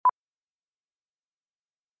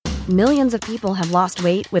Millions of people have lost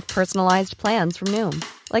weight with personalized plans from Noom.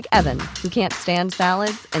 Like Evan, who can't stand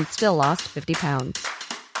salads and still lost 50 pounds.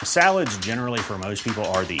 Salads generally for most people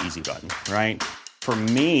are the easy button, right? For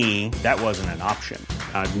me, that wasn't an option.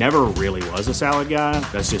 I never really was a salad guy.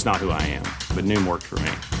 That's just not who I am. But Noom worked for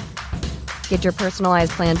me. Get your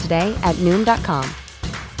personalized plan today at Noom.com.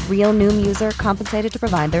 Real Noom user compensated to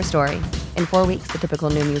provide their story. In 4 weeks, the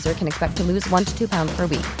typical Noom user can expect to lose 1 to 2 pounds per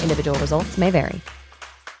week. Individual results may vary.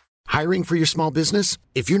 Hiring for your small business?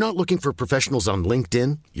 If you're not looking for professionals on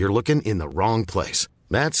LinkedIn, you're looking in the wrong place.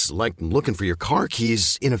 That's like looking for your car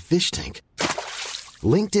keys in a fish tank.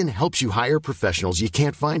 LinkedIn helps you hire professionals you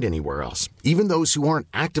can't find anywhere else, even those who aren't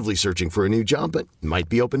actively searching for a new job but might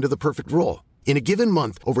be open to the perfect role. In a given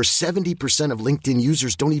month, over 70% of LinkedIn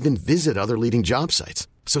users don't even visit other leading job sites.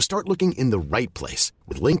 So start looking in the right place.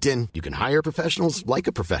 With LinkedIn, you can hire professionals like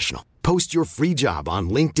a professional. Post your free job on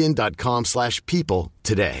linkedin.com/people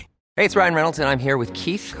today. Hey, it's Ryan Reynolds, and I'm here with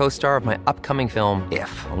Keith, co-star of my upcoming film,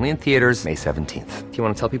 If, only in theaters May 17th. Do you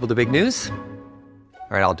want to tell people the big news?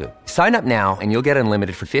 All right, I'll do it. Sign up now and you'll get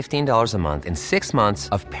unlimited for $15 a month and 6 months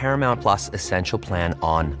of Paramount Plus Essential Plan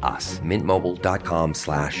on us.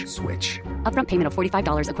 MintMobile.com/switch. Upfront payment of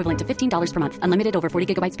 $45 equivalent to $15 per month. Unlimited over 40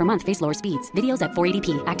 gigabytes per month. Face lower speeds. Videos at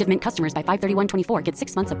 480p. Active Mint customers by 531.24 get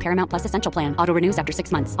 6 months of Paramount Plus Essential Plan. Auto renews after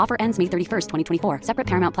 6 months. Offer ends May 31st, 2024. Separate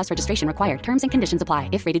Paramount Plus registration required. Terms and conditions apply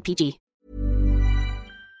if rated PG.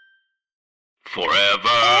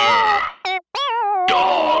 Forever.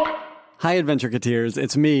 Dog. Hi, Adventureketeers.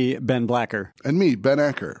 It's me, Ben Blacker. And me, Ben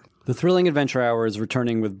Acker. The Thrilling Adventure Hour is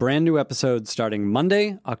returning with brand new episodes starting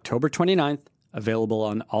Monday, October 29th. Available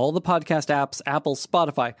on all the podcast apps, Apple,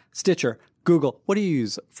 Spotify, Stitcher, Google. What do you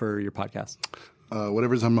use for your podcast?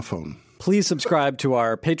 Whatever's on my phone. Please subscribe to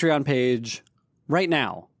our Patreon page right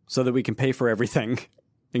now so that we can pay for everything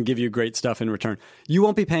and give you great stuff in return. You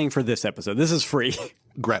won't be paying for this episode. This is free.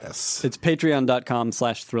 Gratis. It's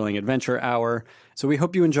patreon.com/Thrilling Adventure Hour. So we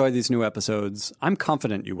hope you enjoy these new episodes. I'm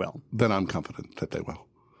confident you will. Then I'm confident that they will.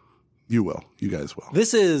 You will. You guys will.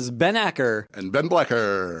 This is Ben Acker. And Ben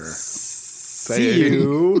Blacker. See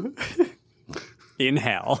you in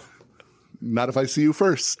hell. Not if I see you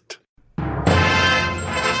first.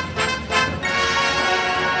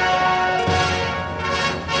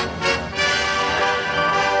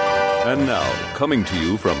 And now, coming to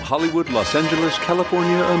you from Hollywood, Los Angeles,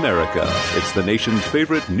 California, America, it's the nation's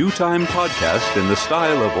favorite new time podcast in the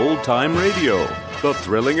style of old-time radio, The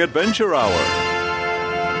Thrilling Adventure Hour.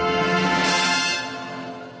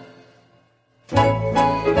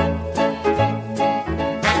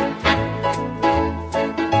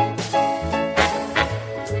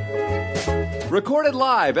 Recorded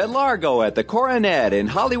live at Largo at the Coronet in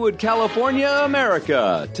Hollywood, California,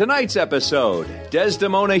 America. Tonight's episode,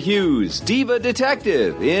 Desdemona Hughes, Diva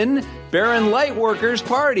Detective in Baron Lightworker's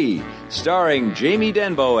Party, starring Jamie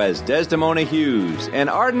Denbo as Desdemona Hughes and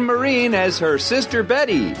Arden Marine as her sister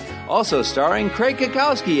Betty. Also starring Craig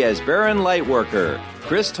Kukowski as Baron Lightworker,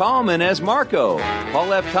 Chris Tallman as Marco,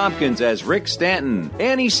 Paul F. Tompkins as Rick Stanton,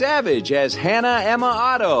 Annie Savage as Hannah Emma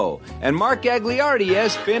Otto, and Mark Gagliardi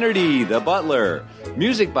as Finnerty, the butler.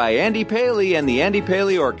 Music by Andy Paley and the Andy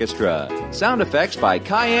Paley Orchestra. Sound effects by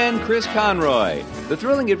Cayenne Chris Conroy. The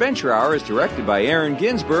Thrilling Adventure Hour is directed by Aaron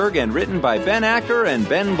Ginsberg and written by Ben Acker and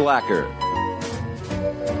Ben Blacker.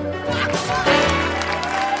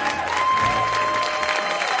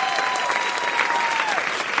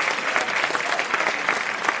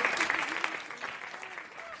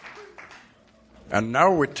 And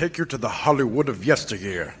now we take you to the Hollywood of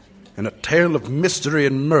yesteryear, in a tale of mystery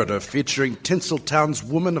and murder featuring Tinseltown's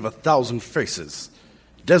woman of 1,000 faces,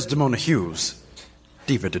 Desdemona Hughes,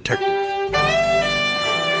 Diva Detective.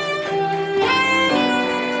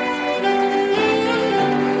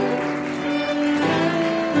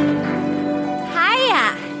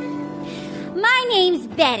 Hiya! My name's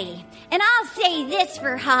Betty, and I'll say this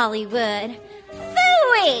for Hollywood.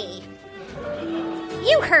 Phooey!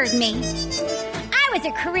 You heard me. I was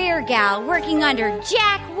a career gal working under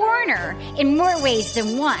Jack Warner in more ways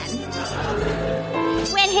than one.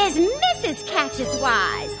 When his missus catches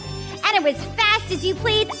wise, and it was fast as you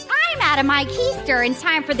please, I'm out of my keister in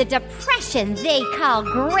time for the depression they call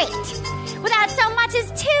great, without so much as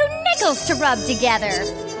 2 nickels to rub together.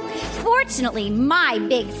 Fortunately, my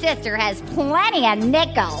big sister has plenty of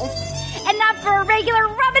nickels, enough for a regular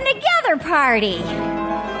rubbing together party.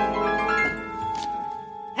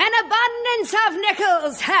 An abundance of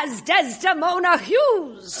nickels has Desdemona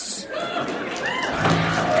Hughes.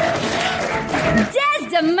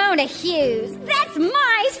 Desdemona Hughes, that's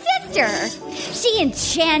my sister. She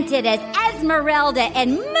enchanted as Esmeralda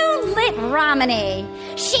and moonlit Romney.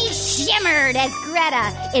 She shimmered as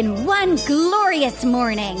Greta in one glorious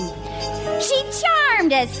morning. She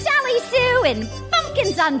charmed as Sally Sue in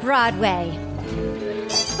Bumpkins on Broadway.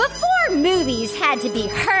 Before movies had to be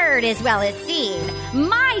heard as well as seen,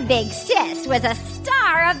 my big sis was a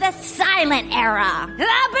star of the silent era. The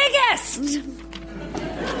biggest!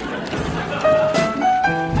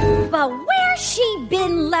 But where's she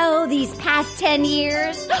been low these past 10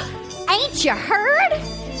 years? Ain't you heard?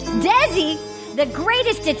 Desi, the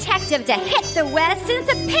greatest detective to hit the West since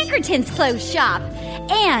the Pinkertons closed shop,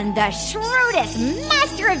 and the shrewdest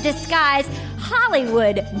master of disguise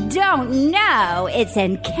Hollywood don't know it's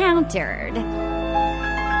encountered.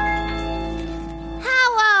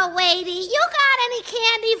 Hello, lady. You got any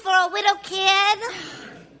candy for a little kid?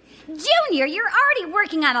 Junior, you're already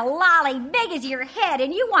working on a lolly big as your head,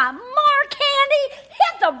 and you want more candy?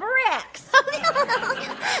 Hit the bricks.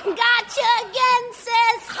 Gotcha again,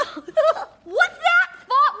 sis. What's that,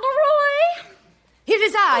 Fauntleroy? It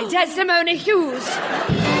is I, Desdemona Hughes.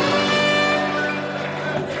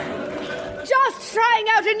 Just trying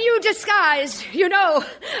out a new disguise. You know,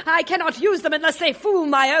 I cannot use them unless they fool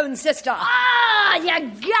my own sister. Ah,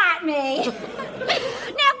 you got me. Now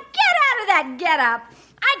get out of that getup.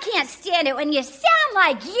 I can't stand it when you sound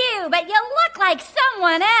like you, but you look like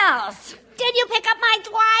someone else. Did you pick up my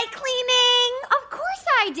dry cleaning? Of course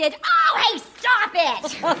I did. Oh, hey, stop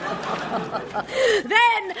it.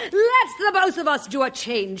 Then let's the both of us do a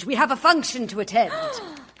change. We have a function to attend.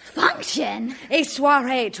 Function? A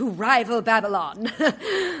soiree to rival Babylon.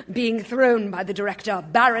 Being thrown by the director,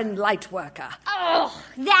 Baron Lightworker. Oh,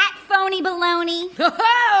 that phony baloney.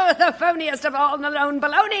 Oh, the phoniest of all the known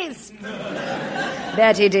balonies.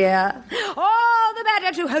 Betty, dear, all the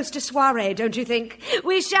better to host a soiree, don't you think?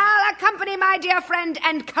 We shall accompany my dear friend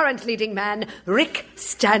and current leading man, Rick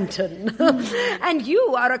Stanton. And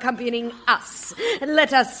you are accompanying us.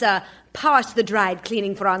 Let us parse the dried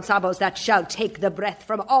cleaning for ensembles that shall take the breath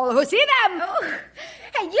from all who see them. Oh,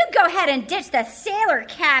 hey, you go ahead and ditch the sailor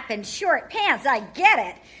cap and short pants, I get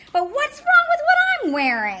it. But what's wrong with what I'm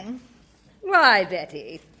wearing? Why,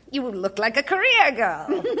 Betty, you look like a career girl.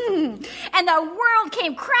 And the world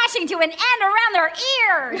came crashing to an end around their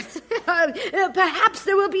ears. Perhaps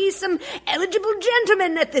there will be some eligible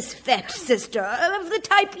gentlemen at this fete, sister, of the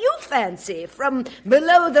type you fancy, from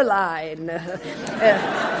below the line.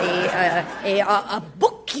 A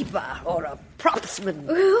bookkeeper or a propsman.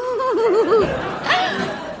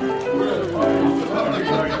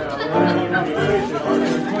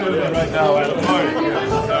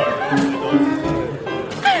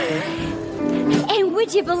 And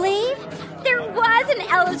would you believe there was an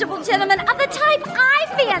eligible gentleman of the type I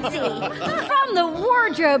fancy? From the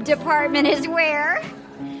wardrobe department is where.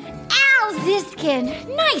 Al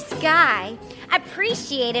Ziskin, nice guy.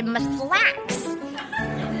 Appreciated my slacks.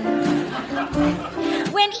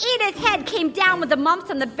 When Edith's head came down with the mumps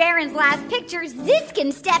on the Baron's last picture,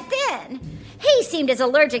 Ziskin stepped in. He seemed as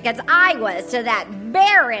allergic as I was to that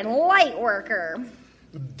Baron Lightworker.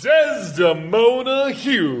 Desdemona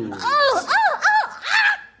Hughes. Oh!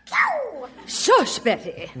 Shush,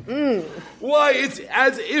 Betty. Why, it's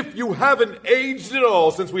as if you haven't aged at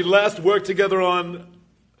all since we last worked together on...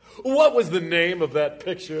 What was the name of that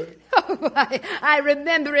picture? Oh, I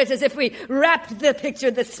remember it as if we wrapped the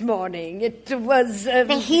picture this morning. It was...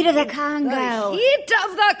 The Heat of the Congo. The Heat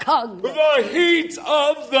of the Congo. The Heat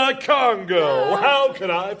of the Congo. How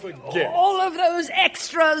could I forget? All of those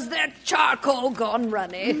extras, their charcoal gone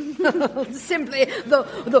runny. Simply the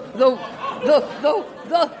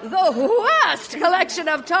worst collection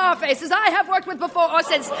of tar faces I have worked with before or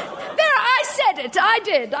since. There, I said it.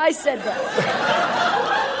 I said that.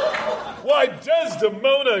 Why,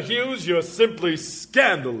 Desdemona Hughes, you're simply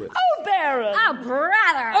scandalous. Oh, Baron. Oh,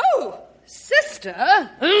 brother. Oh, sister.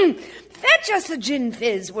 Fetch us a gin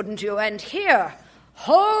fizz, wouldn't you? And here,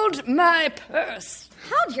 hold my purse.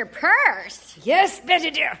 Hold your purse? Yes,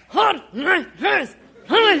 Betty dear. Hold my purse.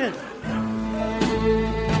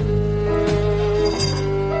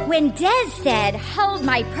 When Des said, hold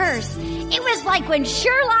my purse, it was like when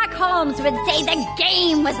Sherlock Holmes would say the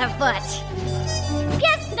game was afoot.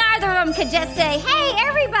 Guess neither of them could just say, hey,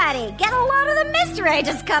 everybody, get a load of the mystery I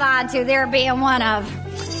just cut on to there being one of.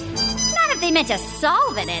 Not if they meant to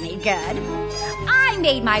solve it any good. I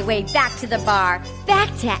made my way back to the bar,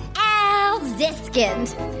 back to Al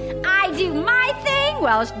Ziskind. I do my thing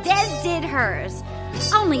while Des did hers.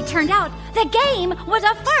 Only turned out the game was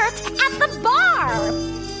afoot at the bar.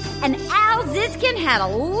 And Al Ziskin had a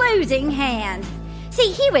losing hand.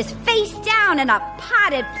 See, he was face down in a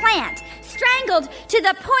potted plant, strangled to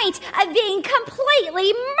the point of being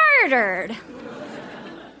completely murdered.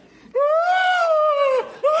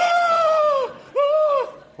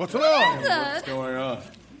 What's wrong? What's going on?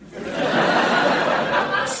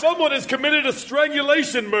 Someone has committed a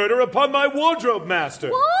strangulation murder upon my wardrobe master.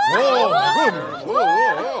 Whoa, goodness.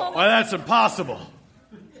 Whoa. Why, that's impossible.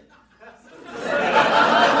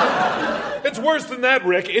 It's worse than that,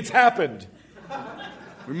 Rick. It's happened.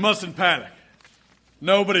 We mustn't panic.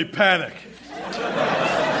 Nobody panic.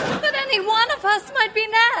 But any one of us might be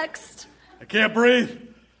next. I can't breathe.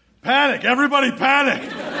 Panic. Everybody panic.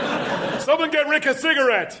 Someone get Rick a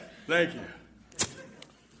cigarette. Thank you.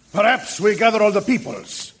 Perhaps we gather all the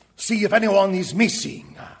peoples, see if anyone is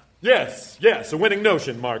missing. Yes, a winning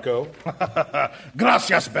notion, Marco.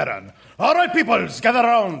 Gracias, Baron. All right, peoples, gather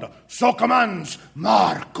round. So commands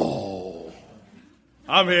Marco.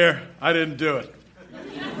 I'm here. I didn't do it.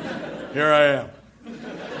 Here I am.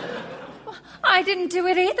 I didn't do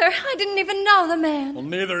it either. I didn't even know the man. Well,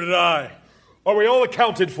 neither did I. Are we all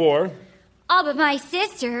accounted for? All but my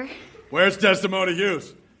sister. Where's Desdemona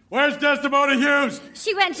Hughes? Where's Desdemona Hughes?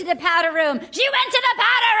 She went to the powder room.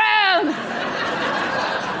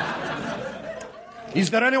 Is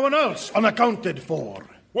there anyone else unaccounted for?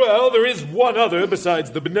 Well, there is one other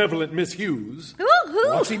besides the benevolent Miss Hughes. Who?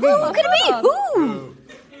 What's he mean? Who could it be? Who?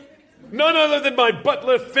 None other than my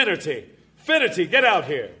butler, Finnerty. Finnerty, get out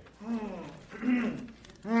here.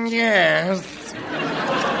 Yes.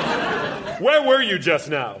 Where were you just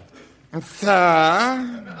now?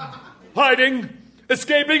 Sir? Hiding?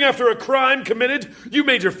 Escaping after a crime committed? You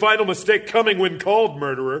made your final mistake coming when called,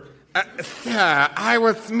 murderer. Sir, I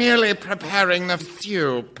was merely preparing the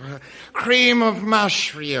soup. Cream of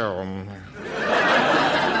mushroom.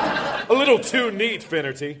 A little too neat,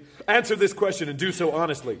 Finnerty. Answer this question and do so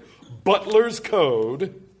honestly. Butler's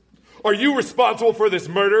code? Are you responsible for this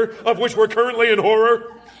murder, of which we're currently in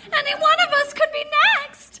horror? Any one of us could be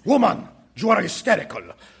next. Woman, you are hysterical.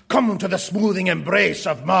 Come to the smoothing embrace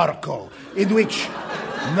of Marco, in which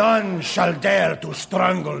none shall dare to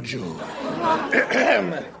strangle you.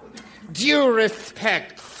 Due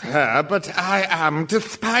respect, sir, but I am,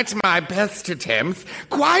 despite my best attempts,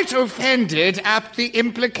 quite offended at the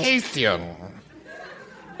implication.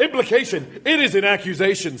 Implication? It is an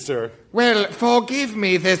accusation, sir. Well, forgive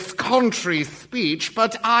me this country speech,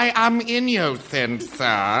 but I am innocent,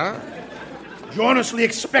 sir. You honestly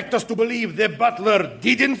expect us to believe the butler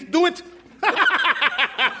didn't do it?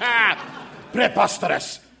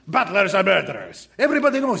 Preposterous. Butlers are murderers.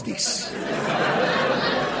 Everybody knows this.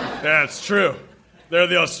 Yeah, it's true. They're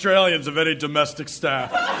the Australians of any domestic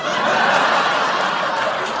staff.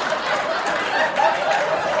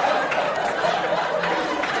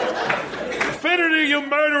 Finnerty, you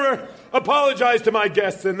murderer! Apologize to my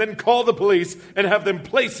guests and then call the police and have them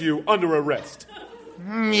place you under arrest.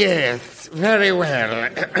 Yes, very well.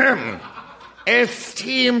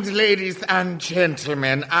 Esteemed ladies and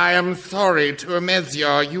gentlemen, I am sorry to a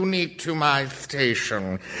measure unique to my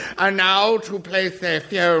station. And now to place a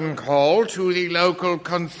phone call to the local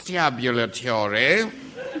constabulary.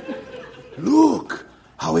 Look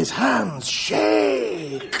how his hands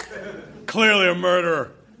shake. Clearly a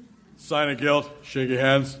murderer. Sign of guilt, shaky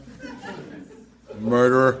hands.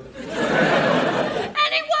 Murderer. Any one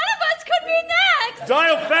of us could be next.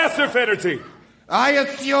 Dial faster, Finnerty. I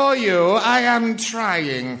assure you, I am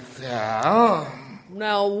trying, sir.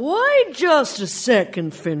 Now, wait just a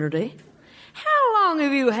second, Finnerty. How long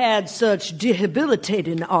have you had such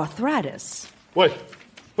debilitating arthritis? Wait,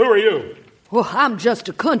 who are you? Well, I'm just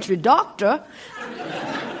a country doctor.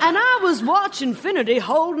 And I was watching Finnerty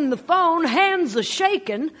holding the phone, hands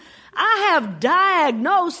a-shaking. I have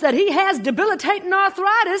diagnosed that he has debilitating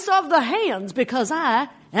arthritis of the hands because I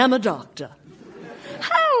am a doctor.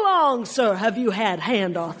 How long, sir, have you had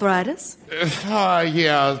hand arthritis? 4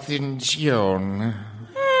 years in June.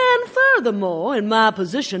 And furthermore, in my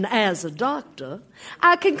position as a doctor,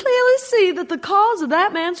 I can clearly see that the cause of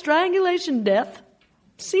that man's strangulation death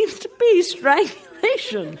seems to be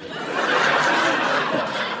strangulation.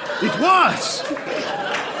 It was!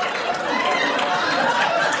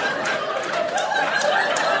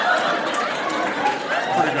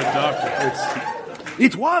 Pretty good doctor.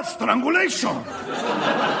 It was strangulation.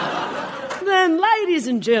 Then, ladies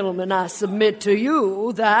and gentlemen, I submit to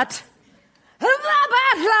you that the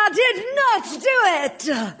butler did not do it.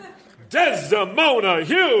 Desdemona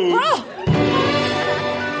Hughes!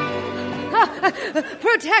 Oh.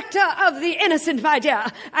 Protector of the innocent, my dear.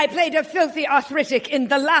 I played a filthy arthritic in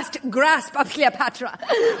The Last Grasp of Cleopatra.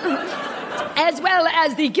 As well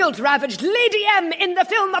as the guilt-ravaged Lady M in the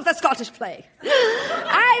film of the Scottish play.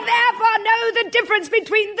 I therefore know the difference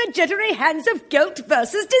between the jittery hands of guilt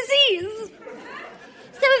versus disease.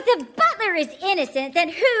 So if the butler is innocent, then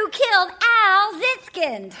who killed Al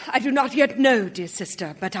Zitskind? I do not yet know, dear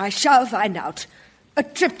sister, but I shall find out. A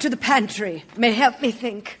trip to the pantry may help me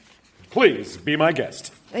think. Please, be my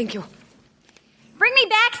guest. Thank you. Bring me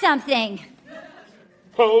back something.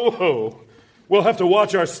 Ho, ho. We'll have to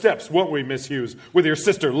watch our steps, won't we, Miss Hughes, with your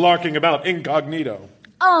sister larking about incognito?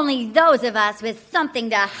 Only those of us with something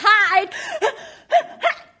to hide.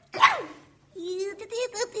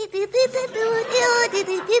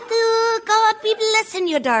 God be blessing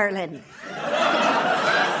you, darling.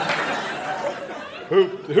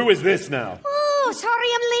 Who is this now? Oh, sorry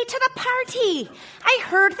I'm late to the party. I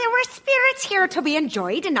heard there were spirits here to be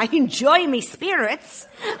enjoyed, and I enjoy me spirits.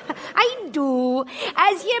 I do.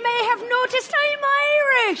 As you may have noticed, I'm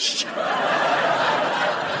Irish.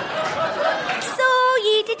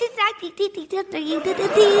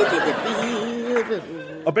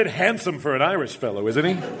 A bit handsome for an Irish fellow, isn't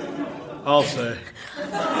he? I'll say.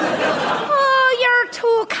 Oh, you're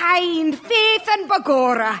too kind, Faith and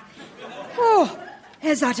Bagora. Oh,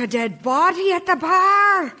 is that a dead body at the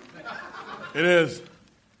bar? It is.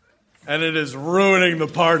 And it is ruining the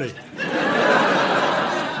party.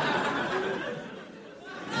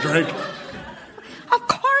 Drink. Of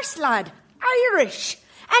course, lad. Irish.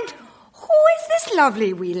 And who is this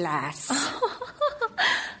lovely wee lass?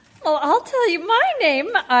 Well, I'll tell you my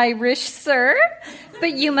name, Irish sir,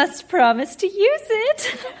 but you must promise to use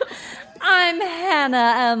it. I'm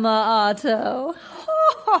Hannah Emma Otto.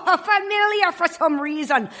 Oh, familiar for some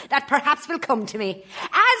reason that perhaps will come to me.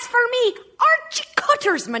 As for me, Archie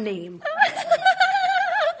Cutter's my name.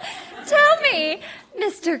 Tell me,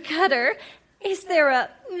 Mr. Cutter, is there a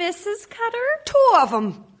Mrs. Cutter? 2 of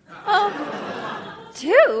them. Oh, 2?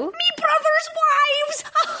 Me brother's wives.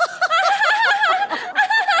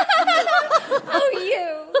 Oh, you.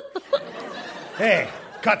 Hey,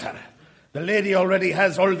 Cutter. The lady already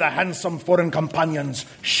has all the handsome foreign companions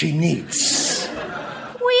she needs.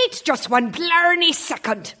 Wait just one blarney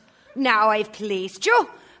second. Now I've placed you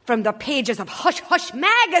from the pages of Hush Hush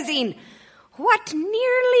magazine. What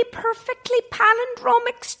nearly perfectly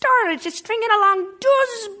palindromic starlet is stringing along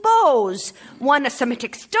 2 bows? One a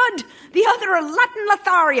Semitic stud, the other a Latin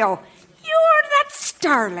Lothario. You're that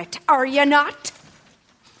starlet, are you not?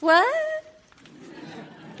 What?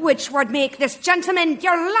 Which would make this gentleman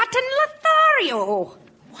your Latin Lothario.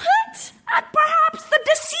 What? And perhaps the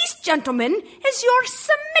deceased gentleman is your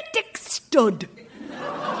Semitic stud.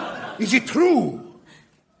 Is it true?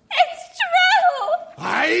 It's true!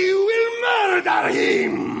 I will murder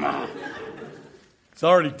him! It's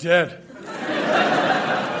already dead.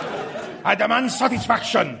 I demand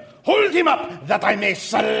satisfaction. Hold him up that I may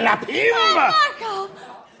slap him! Oh, Marco!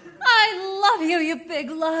 I love you, you big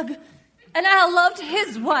lug. And Al loved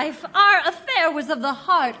his wife. Our affair was of the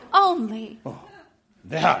heart only. Oh,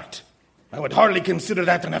 the heart? I would hardly consider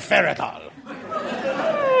that an affair at all.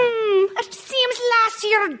 It seems last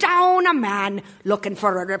year down a man looking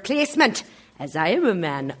for a replacement. As I am a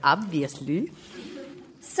man, obviously.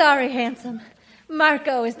 Sorry, handsome.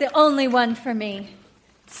 Marco is the only one for me.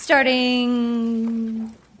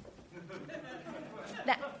 Starting...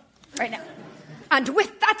 now. Right now. And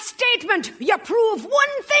with that statement, you prove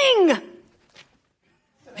one thing.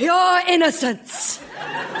 Your innocence.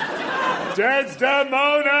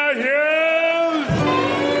 Desdemona Hughes!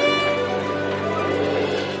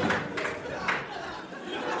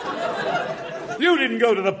 You didn't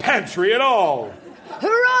go to the pantry at all.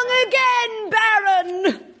 Wrong again,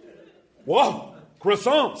 Baron. Whoa,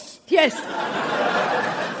 croissants. Yes.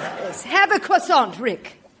 Yes, have a croissant,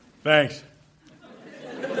 Rick. Thanks.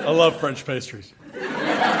 I love French pastries.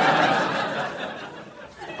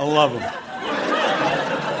 I love them.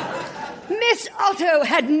 Miss Otto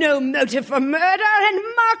had no motive for murder, and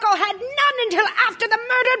Marco had none until after the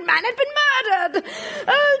murdered man had been murdered.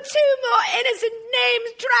 Oh, 2 more innocent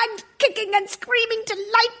names dragged kicking and screaming to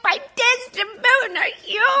light by Desdemona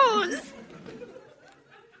Hughes.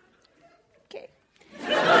 Okay.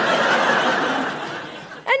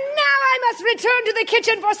 And now I must return to the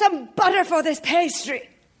kitchen for some butter for this pastry.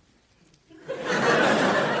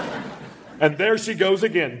 And there she goes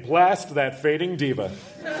again. Blast that fading diva.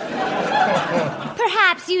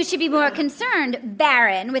 Perhaps you should be more concerned,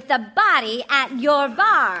 Baron, with the body at your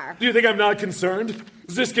bar. Do you think I'm not concerned?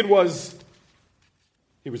 Ziskin was...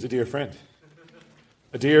 He was a dear friend.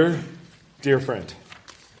 A dear, dear friend.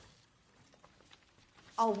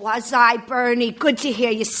 Oh, was I, Bernie? Good to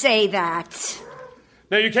hear you say that.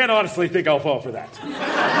 Now, you can't honestly think I'll fall for that.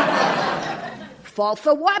 Fall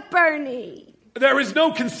for what, Bernie? There is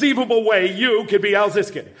no conceivable way you could be Al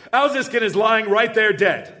Ziskin. Al Ziskin is lying right there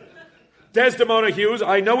dead. Desdemona Hughes,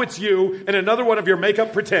 I know it's you, and another one of your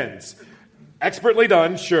makeup pretends. Expertly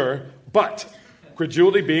done, sure, but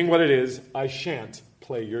credulity being what it is, I shan't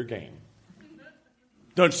play your game.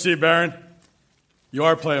 Don't you see, Baron? You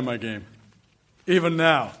are playing my game. Even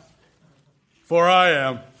now. For I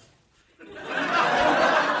am.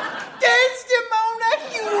 Desdemona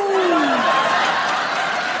Hughes!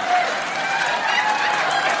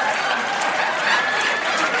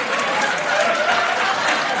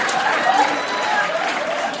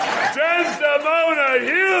 Desdemona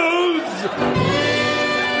Hughes!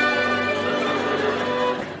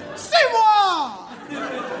 C'est moi!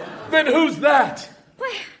 Then who's that?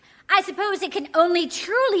 I suppose it can only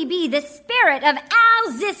truly be the spirit of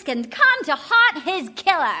Al Ziskin come to haunt his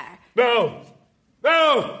killer. No,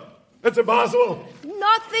 that's impossible.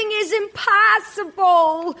 Nothing is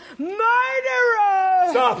impossible.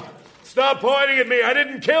 Murderer! Stop pointing at me. I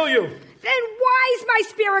didn't kill you. Then why's my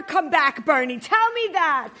spirit come back, Bernie? Tell me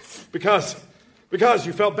that. Because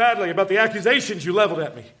you felt badly about the accusations you leveled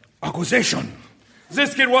at me. Accusation?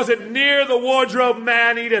 Ziskin wasn't near the wardrobe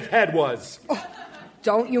man Edith Head was. Oh,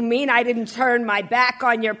 don't you mean I didn't turn my back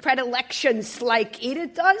on your predilections like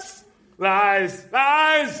Edith does? Lies!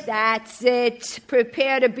 That's it.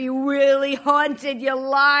 Prepare to be really haunted, you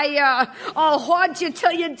liar. I'll haunt you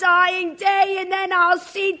till your dying day, and then I'll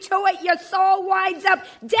see to it your soul winds up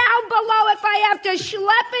down below if I have to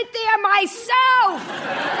schlep it there myself.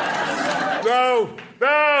 No,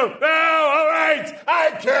 all right. I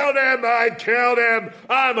killed him.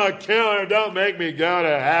 I'm a killer. Don't make me go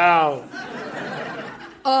to hell.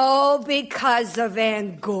 Oh, because of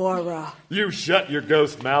Angora. You shut your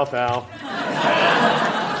ghost mouth, Al.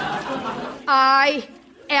 I,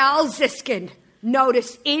 Al Ziskin,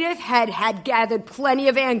 noticed Edith Head had gathered plenty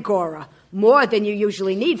of Angora, more than you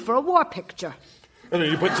usually need for a war picture. And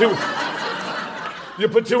then you put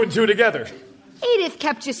two and two together. Edith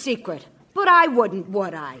kept your secret, but I wouldn't,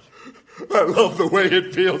 would I? I love the way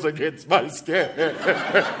it feels against my skin.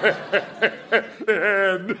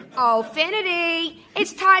 Oh, Finity,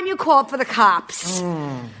 it's time you called for the cops.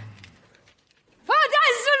 For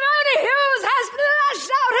Desdemona Hughes has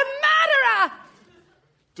flushed out a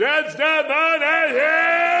Desdemona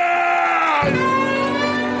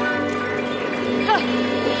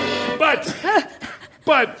Hughes!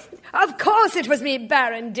 But... Of course it was me,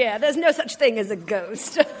 Baron, dear. There's no such thing as a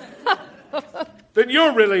ghost. Then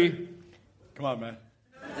you're really... Come on, man.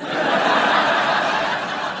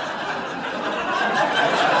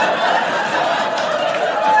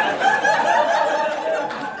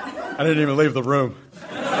 I didn't even leave the room.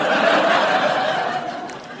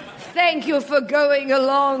 Thank you for going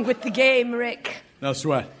along with the game, Rick. Now,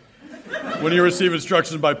 Sweat. When you receive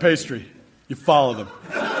instructions by pastry, you follow them.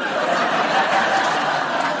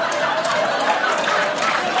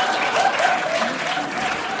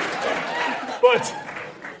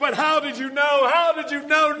 But how did you know? How did you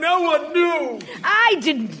know? No one knew. I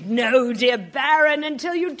didn't know, dear Baron,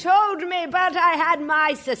 until you told me, but I had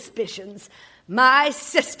my suspicions. My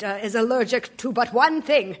sister is allergic to but one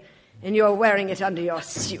thing, and you're wearing it under your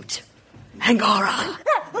suit. Angora.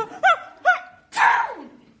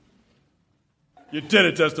 You did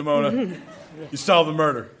it, Desdemona. You solved the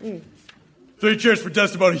murder. 3 cheers for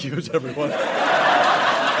Desdemona Hughes, everyone.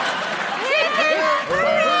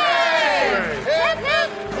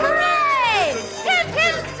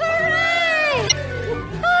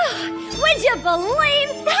 Believe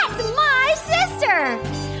that's my sister.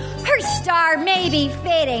 Her star may be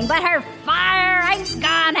fading, but her fire ain't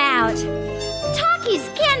gone out. Talkies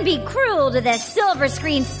can be cruel to the silver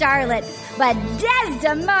screen starlet, but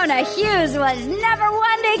Desdemona Hughes was never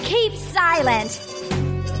one to keep silent.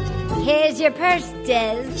 Here's your purse,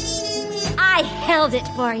 Des. I held it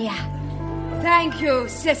for you. Thank you,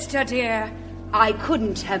 sister dear. I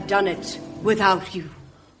couldn't have done it without you.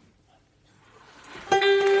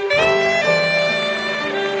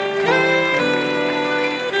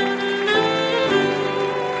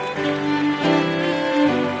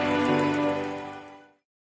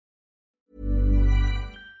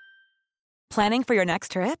 Planning for your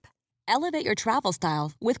next trip? Elevate your travel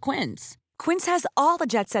style with Quince. Quince has all the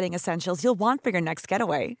jet-setting essentials you'll want for your next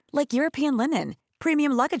getaway, like European linen,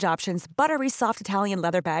 premium luggage options, buttery soft Italian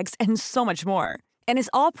leather bags, and so much more. And is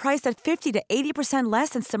all priced at 50 to 80% less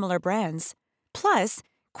than similar brands. Plus,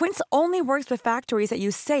 Quince only works with factories that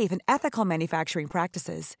use safe and ethical manufacturing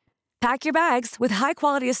practices. Pack your bags with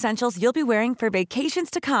high-quality essentials you'll be wearing for vacations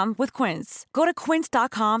to come with Quince. Go to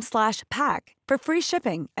quince.com/pack for free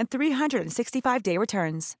shipping and 365-day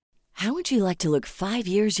returns. How would you like to look 5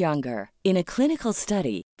 years younger? In a clinical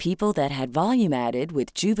study, people that had volume added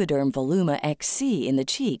with Juvederm Voluma XC in the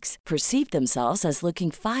cheeks perceived themselves as looking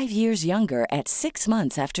 5 years younger at 6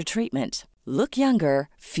 months after treatment. Look younger,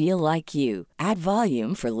 feel like you. Add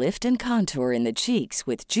volume for lift and contour in the cheeks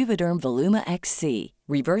with Juvederm Voluma XC.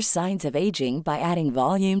 Reverse signs of aging by adding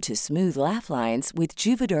volume to smooth laugh lines with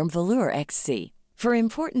Juvederm Volure XC. For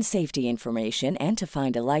important safety information and to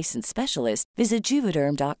find a licensed specialist, visit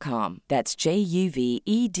Juvederm.com. That's JUVEDERM.com.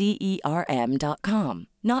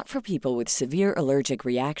 Not for people with severe allergic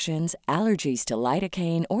reactions, allergies to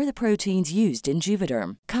lidocaine, or the proteins used in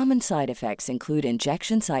Juvederm. Common side effects include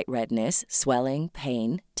injection site redness, swelling,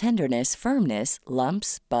 pain, tenderness, firmness,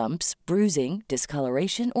 lumps, bumps, bruising,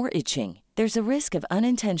 discoloration, or itching. There's a risk of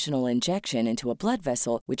unintentional injection into a blood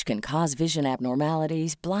vessel, which can cause vision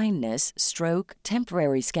abnormalities, blindness, stroke,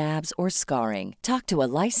 temporary scabs, or scarring. Talk to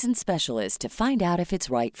a licensed specialist to find out if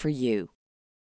it's right for you.